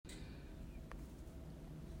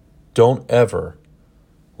Don't ever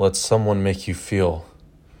let someone make you feel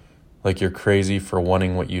like you're crazy for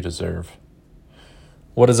wanting what you deserve.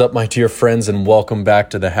 What is up, my dear friends, and welcome back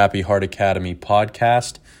to the Happy Heart Academy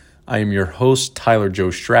podcast. I am your host, Tyler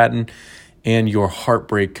Joe Stratton, and your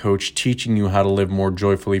heartbreak coach, teaching you how to live more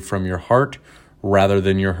joyfully from your heart rather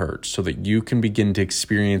than your hurt, so that you can begin to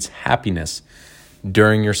experience happiness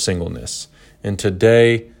during your singleness. And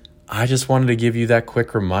today, I just wanted to give you that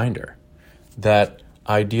quick reminder that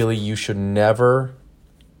ideally you should never,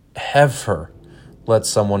 ever let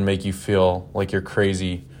someone make you feel like you're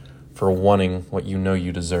crazy for wanting what you know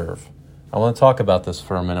you deserve. I want to talk about this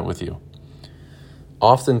for a minute with you.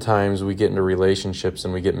 Oftentimes we get into relationships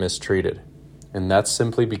and we get mistreated. And that's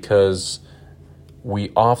simply because we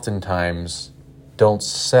oftentimes don't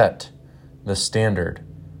set the standard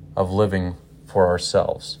of living for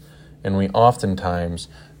ourselves. And we oftentimes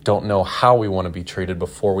don't know how we want to be treated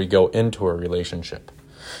before we go into a relationship.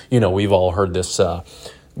 You know, we've all heard this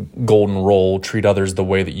golden rule, treat others the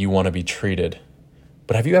way that you want to be treated.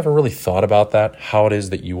 But have you ever really thought about that, how it is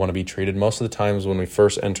that you want to be treated? Most of the times when we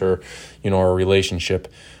first enter, our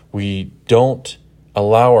relationship, we don't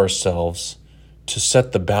allow ourselves to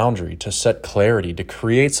set the boundary, to set clarity, to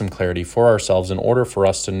create some clarity for ourselves in order for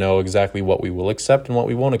us to know exactly what we will accept and what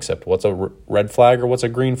we won't accept, what's a red flag or what's a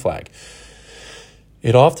green flag.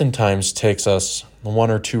 It oftentimes takes us one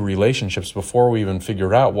or two relationships before we even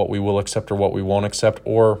figure out what we will accept or what we won't accept,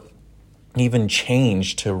 or even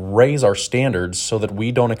change to raise our standards so that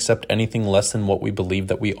we don't accept anything less than what we believe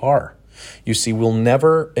that we are. You see, we'll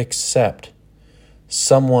never accept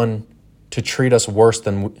someone to treat us worse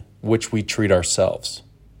than which we treat ourselves.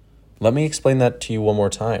 Let me explain that to you one more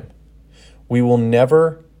time. We will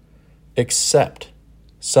never accept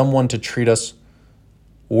someone to treat us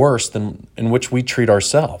worse than in which we treat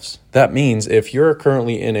ourselves. That means if you're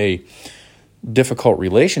currently in a difficult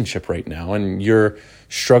relationship right now and you're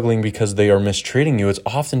struggling because they are mistreating you, it's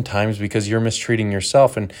oftentimes because you're mistreating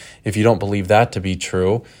yourself. And if you don't believe that to be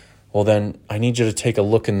true, well, then I need you to take a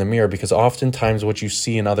look in the mirror, because oftentimes what you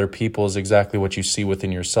see in other people is exactly what you see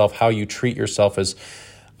within yourself. How you treat yourself is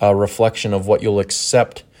a reflection of what you'll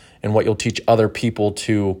accept and what you'll teach other people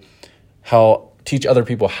how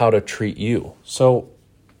to treat you. So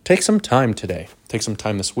take some time today, take some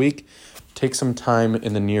time this week, take some time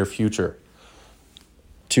in the near future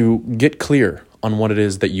to get clear on what it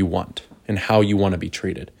is that you want and how you want to be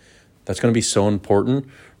treated. That's going to be so important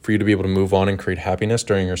for you to be able to move on and create happiness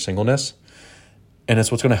during your singleness. And it's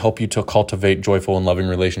what's going to help you to cultivate joyful and loving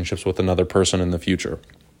relationships with another person in the future.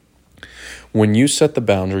 When you set the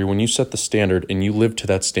boundary, when you set the standard and you live to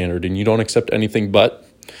that standard and you don't accept anything but,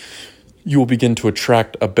 you will begin to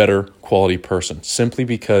attract a better quality person, simply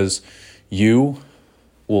because you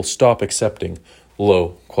will stop accepting low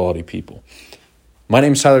quality people. My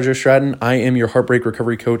name is Tyler Joe Stratton. I am your heartbreak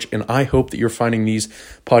recovery coach, and I hope that you're finding these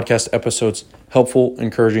podcast episodes helpful,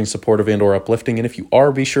 encouraging, supportive, and or uplifting. And if you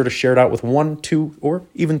are, be sure to share it out with 1, 2, or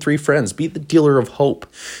even 3 friends. Be the dealer of hope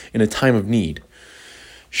in a time of need.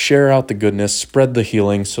 Share out the goodness, spread the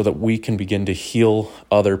healing so that we can begin to heal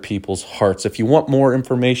other people's hearts. If you want more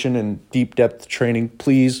information and deep depth training,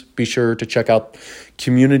 please be sure to check out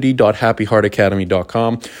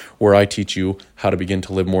community.happyheartacademy.com, where I teach you how to begin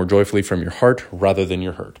to live more joyfully from your heart rather than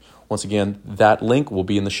your hurt. Once again, that link will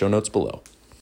be in the show notes below.